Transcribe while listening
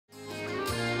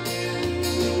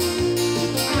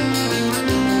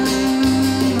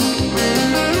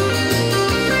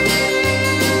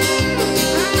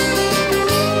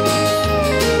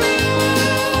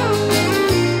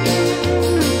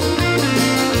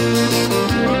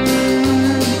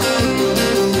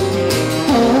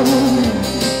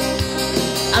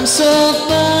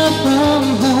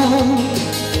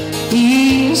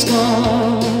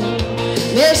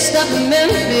up in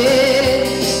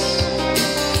Memphis,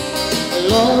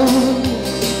 alone,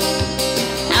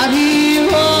 out here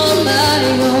on my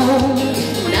own.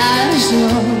 When I was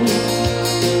young,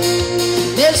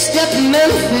 messed up in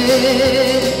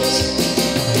Memphis.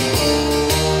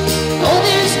 Oh,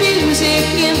 there's music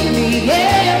in the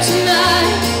air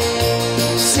tonight,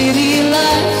 city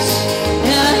lights,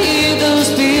 and I hear those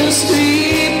Beale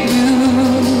Street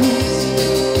blues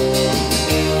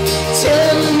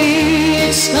telling me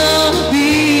it's gonna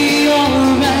be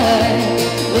alright.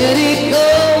 Let it go,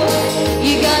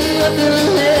 you got nothing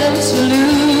left to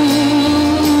lose.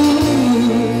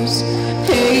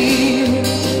 Hey,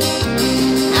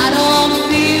 I don't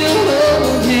feel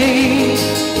okay.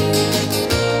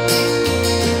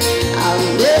 I'm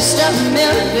messed up in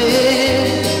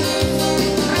Memphis.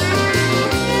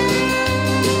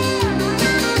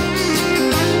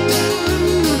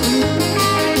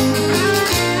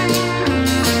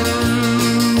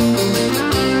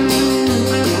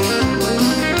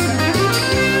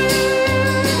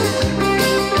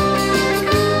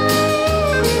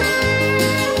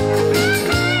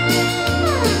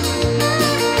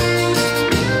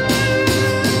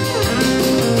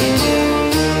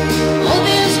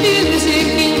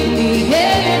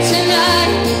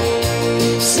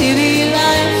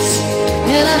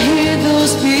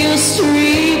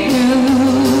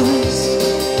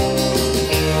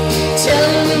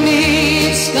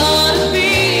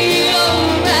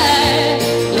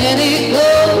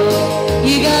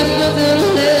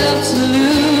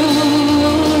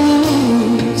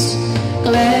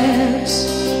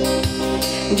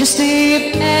 Just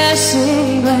a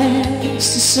passing glance,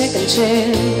 a second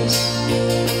chance.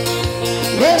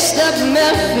 Messed up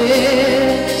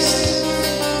Memphis,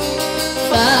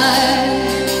 fire,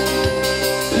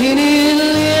 painted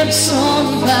lips on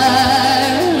fire.